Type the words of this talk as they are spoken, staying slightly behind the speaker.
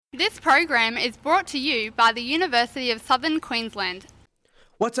This program is brought to you by the University of Southern Queensland.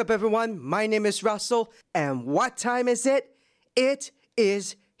 What's up, everyone? My name is Russell, and what time is it? It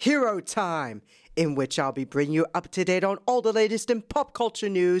is Hero Time, in which I'll be bringing you up to date on all the latest in pop culture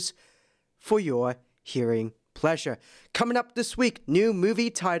news for your hearing pleasure. Coming up this week, new movie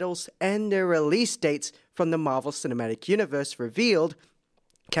titles and their release dates from the Marvel Cinematic Universe revealed.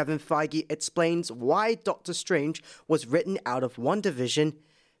 Kevin Feige explains why Doctor Strange was written out of Wandavision.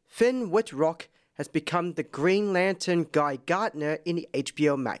 Finn Wittrock has become the Green Lantern Guy Gardner in the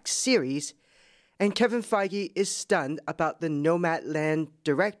HBO Max series, and Kevin Feige is stunned about the Nomadland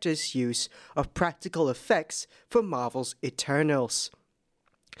director's use of practical effects for Marvel's Eternals.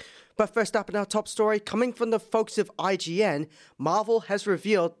 But first up in our top story, coming from the folks of IGN, Marvel has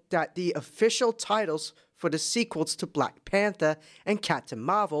revealed that the official titles for the sequels to Black Panther and Captain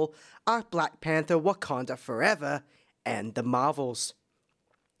Marvel are Black Panther Wakanda Forever and The Marvels.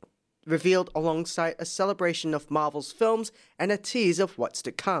 Revealed alongside a celebration of Marvel's films and a tease of what's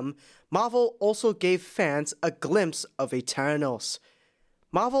to come, Marvel also gave fans a glimpse of Eternals.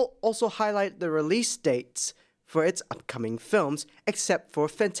 Marvel also highlighted the release dates for its upcoming films, except for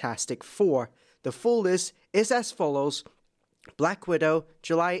Fantastic Four. The full list is as follows: Black Widow,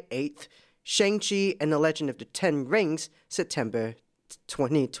 July 8th, Shang-Chi and the Legend of the Ten Rings, September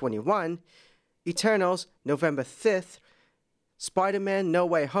 2021, Eternals, November 5th, Spider-Man No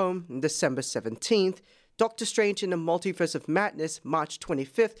Way Home, December 17th, Doctor Strange in the Multiverse of Madness, March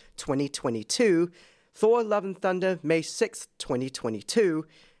 25th, 2022, Thor Love and Thunder, May 6th, 2022,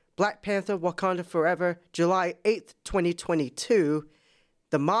 Black Panther Wakanda Forever, July 8th, 2022,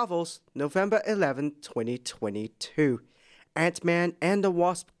 The Marvels, November 11th, 2022, Ant-Man and the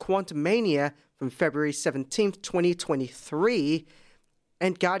Wasp Quantumania from February 17th, 2023,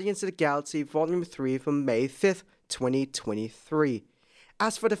 and Guardians of the Galaxy Volume 3 from May 5th, 2023.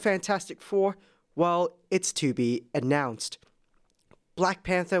 As for the Fantastic Four, well, it's to be announced. Black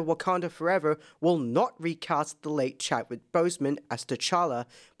Panther Wakanda Forever will not recast the late Chadwick Boseman as T'Challa,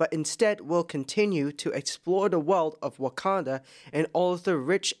 but instead will continue to explore the world of Wakanda and all of the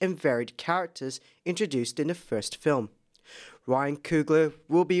rich and varied characters introduced in the first film. Ryan Coogler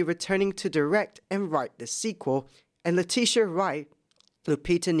will be returning to direct and write the sequel, and Letitia Wright,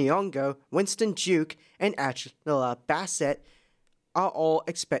 Lupita Nyong'o, Winston Duke, and Angela Bassett are all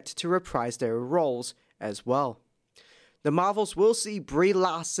expected to reprise their roles as well. The Marvels will see Brie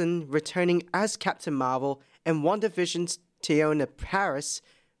Larson returning as Captain Marvel, and WandaVision's Tiona Paris,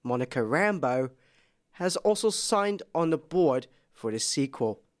 Monica Rambeau, has also signed on the board for the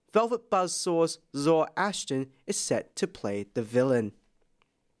sequel. Velvet Buzzsaw's Zor Ashton is set to play the villain.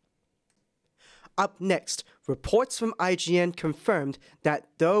 Up next, reports from IGN confirmed that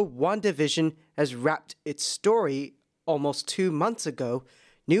though WandaVision has wrapped its story almost 2 months ago,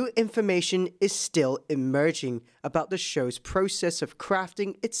 new information is still emerging about the show's process of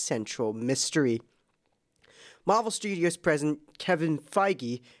crafting its central mystery. Marvel Studios president Kevin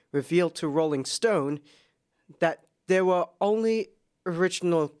Feige revealed to Rolling Stone that there were only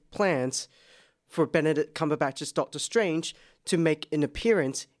original plans for Benedict Cumberbatch's Doctor Strange to make an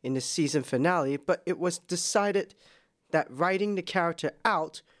appearance in the season finale, but it was decided that writing the character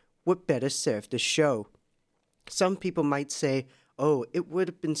out would better serve the show. Some people might say, oh, it would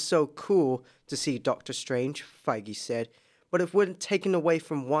have been so cool to see Doctor Strange, Feige said, but it wouldn't taken away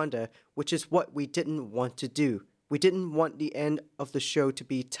from Wanda, which is what we didn't want to do. We didn't want the end of the show to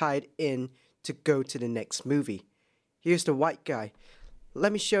be tied in to go to the next movie. Here's the white guy.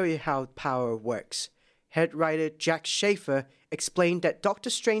 Let me show you how power works. Head writer Jack Schaefer explained that Doctor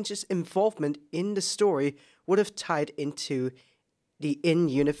Strange's involvement in the story would have tied into the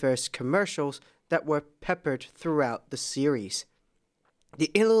in-universe commercials that were peppered throughout the series.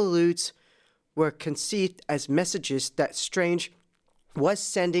 The interludes were conceived as messages that Strange was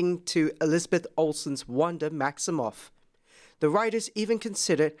sending to Elizabeth Olsen's Wanda Maximoff. The writers even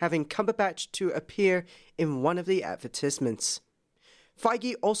considered having Cumberbatch to appear in one of the advertisements.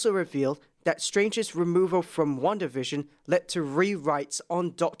 Feige also revealed that Strange's removal from WandaVision led to rewrites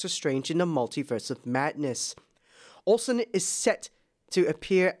on Doctor Strange in the Multiverse of Madness. Olsen is set to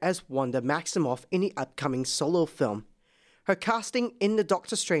appear as Wanda Maximoff in the upcoming solo film. Her casting in the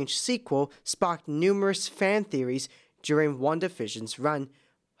Doctor Strange sequel sparked numerous fan theories during WandaVision's run,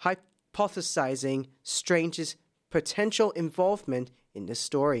 hypothesizing Strange's potential involvement in the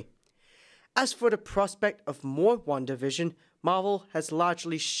story. As for the prospect of more WandaVision, Marvel has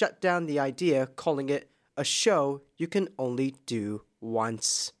largely shut down the idea, calling it a show you can only do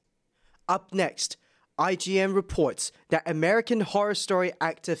once. Up next, IGN reports that American Horror Story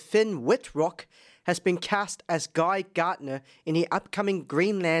actor Finn Wittrock has been cast as Guy Gardner in the upcoming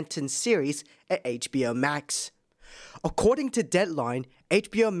Green Lantern series at HBO Max. According to Deadline,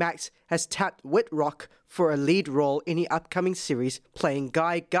 HBO Max has tapped Wittrock for a lead role in the upcoming series, playing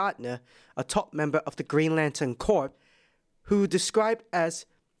Guy Gardner, a top member of the Green Lantern Corps, who described as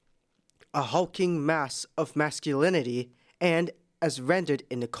a hulking mass of masculinity and, as rendered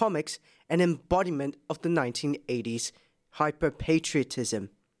in the comics, an embodiment of the 1980s hyper-patriotism,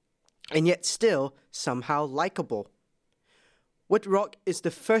 and yet still somehow likable. Wittrock is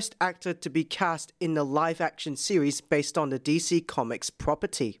the first actor to be cast in the live-action series based on the DC Comics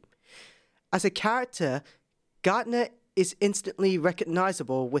property. As a character, Gardner is instantly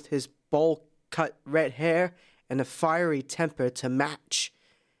recognizable with his bowl-cut red hair and a fiery temper to match.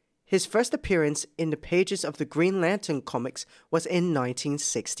 His first appearance in the pages of the Green Lantern comics was in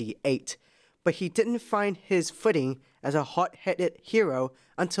 1968, but he didn't find his footing as a hot-headed hero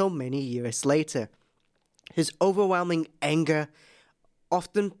until many years later. His overwhelming anger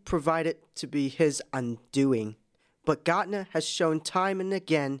often provided to be his undoing, but Gardner has shown time and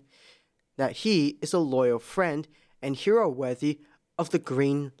again that he is a loyal friend and hero-worthy of the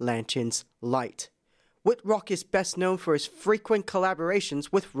Green Lantern's light. Wittrock is best known for his frequent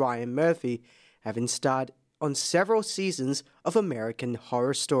collaborations with Ryan Murphy, having starred on several seasons of American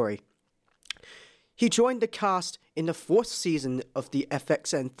Horror Story. He joined the cast in the 4th season of the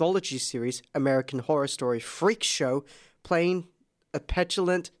FX anthology series American Horror Story Freak Show, playing a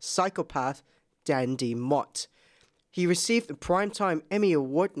petulant psychopath, Dandy Mott. He received a Primetime Emmy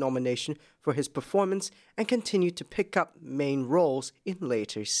Award nomination for his performance and continued to pick up main roles in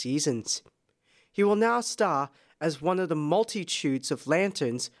later seasons. He will now star as one of the multitudes of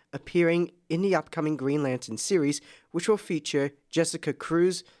lanterns appearing in the upcoming Green Lantern series, which will feature Jessica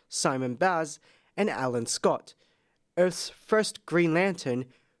Cruz, Simon Baz, and Alan Scott, Earth's first Green Lantern,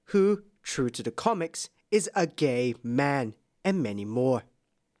 who, true to the comics, is a gay man, and many more.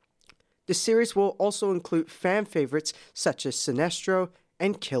 The series will also include fan favorites such as Sinestro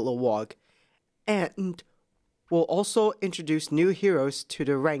and Kilowog, and will also introduce new heroes to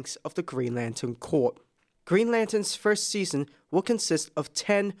the ranks of the Green Lantern Corps. Green Lantern's first season will consist of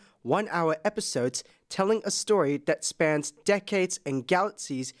 10 one-hour episodes telling a story that spans decades and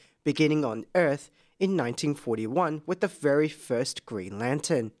galaxies, beginning on Earth in 1941 with the very first Green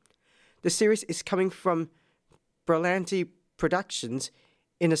Lantern. The series is coming from Berlanti Productions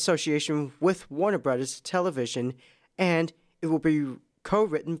in association with Warner Brothers Television, and it will be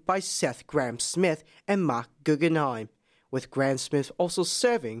co-written by Seth Grahame-Smith and Mark Guggenheim, with Grahame-Smith also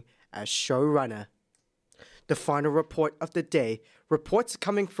serving as showrunner. The final report of the day, reports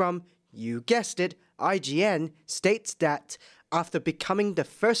coming from, you guessed it, IGN, states that after becoming the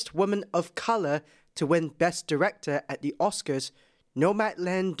first woman of color to win Best Director at the Oscars,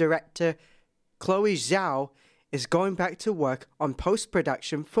 Nomadland director Chloe Zhao is going back to work on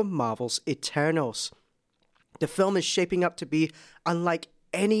post-production for Marvel's Eternals. The film is shaping up to be unlike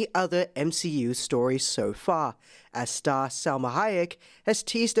any other MCU story so far, as star Salma Hayek has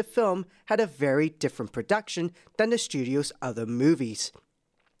teased the film had a very different production than the studio's other movies.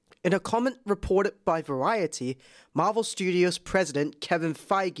 In a comment reported by Variety, Marvel Studios president Kevin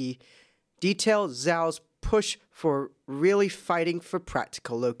Feige detailed Zhao's push for really fighting for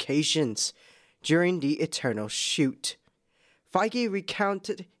practical locations during the Eternal shoot. Feige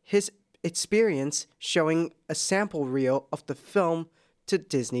recounted his experience showing a sample reel of the film to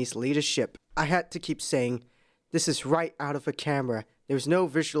Disney's leadership. I had to keep saying, this is right out of a camera. There's no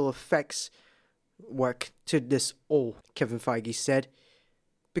visual effects work to this all, Kevin Feige said,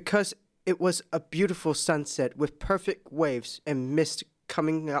 because it was a beautiful sunset with perfect waves and mist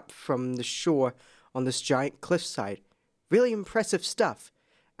coming up from the shore on this giant cliffside. Really impressive stuff.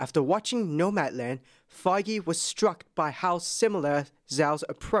 After watching Nomadland, Feige was struck by how similar Zhao's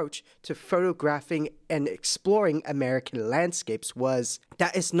approach to photographing and exploring American landscapes was.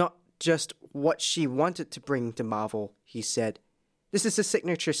 That is not just what she wanted to bring to Marvel, he said. This is a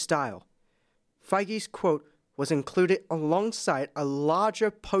signature style. Feige's quote was included alongside a larger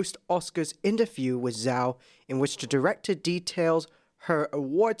post-Oscars interview with Zhao, in which the director details her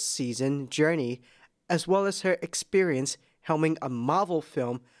awards season journey as well as her experience helming a Marvel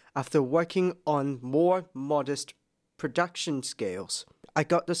film after working on more modest production scales. I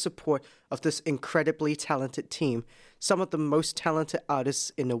got the support of this incredibly talented team, some of the most talented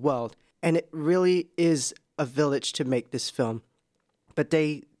artists in the world, and it really is a village to make this film. But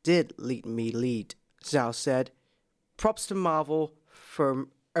they did let me lead, Zhao said. Props to Marvel from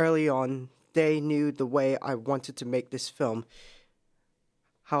early on. They knew the way I wanted to make this film,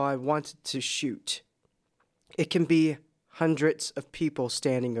 how I wanted to shoot. It can be hundreds of people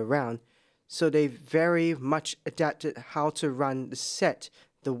standing around, so they very much adapted how to run the set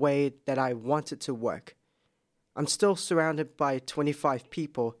the way that I want it to work. I'm still surrounded by 25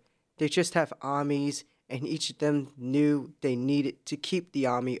 people. They just have armies, and each of them knew they needed to keep the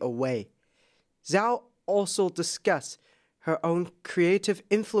army away. Zhao also discussed her own creative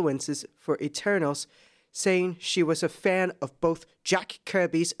influences for Eternals, saying she was a fan of both Jack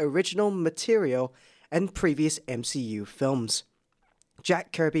Kirby's original material and previous MCU films.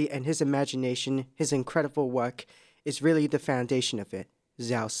 Jack Kirby and his imagination, his incredible work, is really the foundation of it,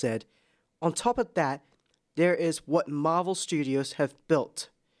 Zhao said. On top of that, there is what Marvel Studios have built,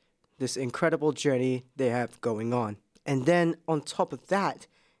 this incredible journey they have going on. And then on top of that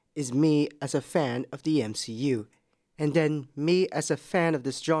is me as a fan of the MCU. And then me as a fan of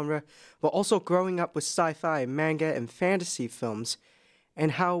this genre, but also growing up with sci-fi, manga, and fantasy films,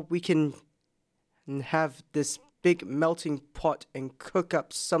 and how we can have this big melting pot and cook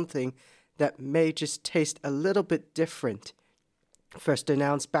up something that may just taste a little bit different. First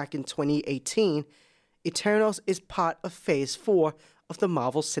announced back in 2018, Eternals is part of Phase 4 of the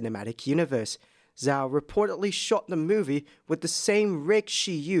Marvel Cinematic Universe. Zhao reportedly shot the movie with the same rig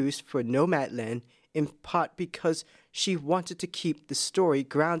she used for Nomadland, in part because she wanted to keep the story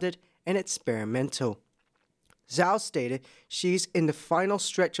grounded and experimental. Zhao stated she's in the final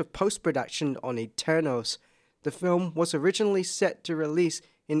stretch of post-production on Eternals. The film was originally set to release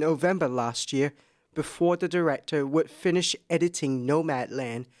in November last year, before the director would finish editing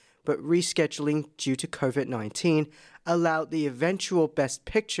Nomadland, but rescheduling due to COVID-19 allowed the eventual Best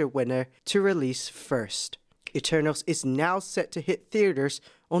Picture winner to release first. Eternals is now set to hit theaters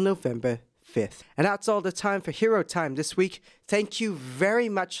on November 5th. And that's all the time for Hero Time this week. Thank you very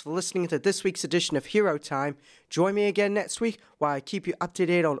much for listening to this week's edition of Hero Time. Join me again next week while I keep you up to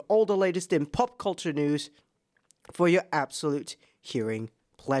date on all the latest in pop culture news for your absolute hearing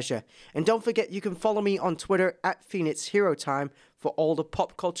pleasure. And don't forget, you can follow me on Twitter at Phoenix Hero Time for all the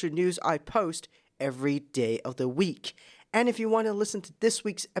pop culture news I post every day of the week. And if you want to listen to this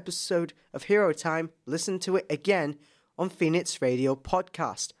week's episode of Hero Time, listen to it again on Phoenix Radio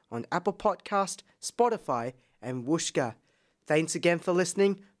Podcast on Apple Podcast, Spotify, and Wooshka. Thanks again for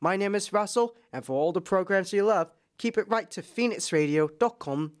listening. My name is Russell, and for all the programs you love, keep it right to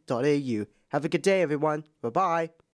phoenixradio.com.au. Have a good day, everyone. Bye-bye.